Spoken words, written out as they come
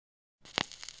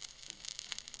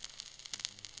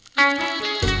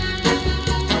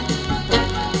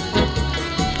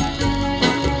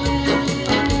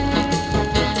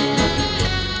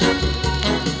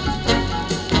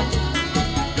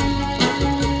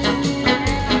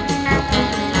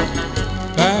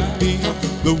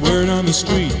word on the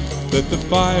street that the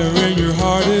fire in your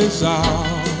heart is out.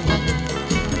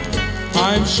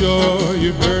 I'm sure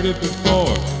you've heard it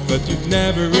before, but you've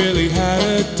never really had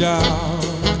a doubt.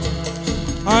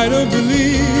 I don't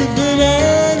believe that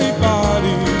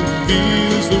anybody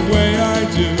feels the way I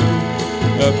do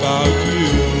about you.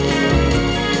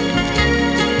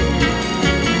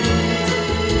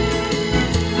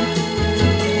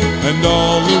 And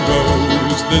all the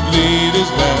roads that lead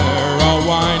us there are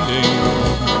winding,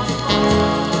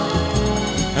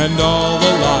 and all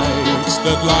the lights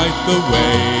that light the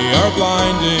way are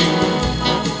blinding.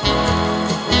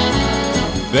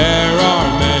 There are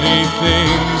many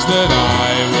things that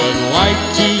I would like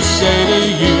to say to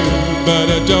you, but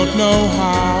I don't know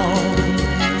how.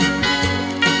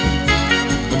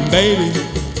 And baby,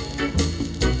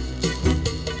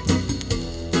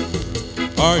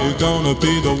 are you gonna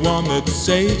be the one that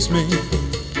saves me?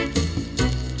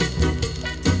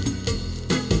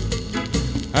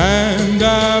 And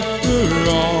after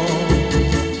all,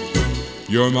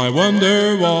 you're my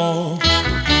Wonderwall.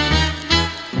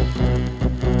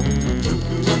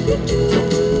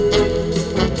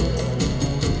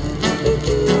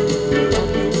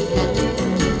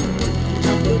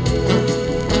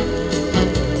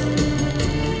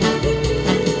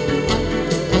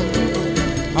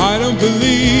 I don't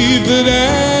believe that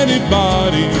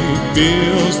anybody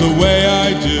feels the way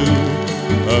I do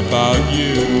about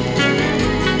you.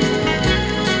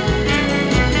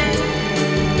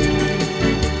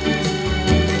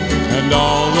 And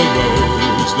all the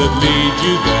roads that lead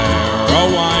you there are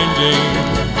winding,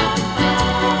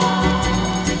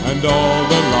 and all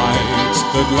the lights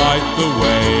that light the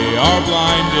way are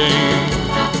blinding.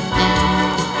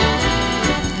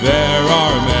 There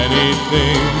are many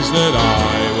things that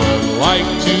I would like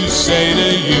to say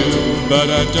to you, but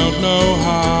I don't know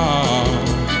how.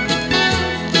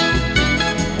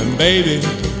 And baby,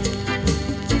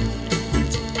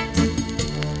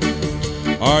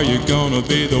 are you gonna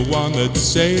be the one that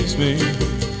saves me?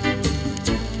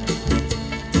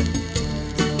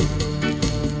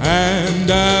 And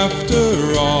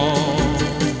after all,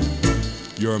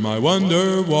 you're my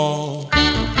Wonderwall.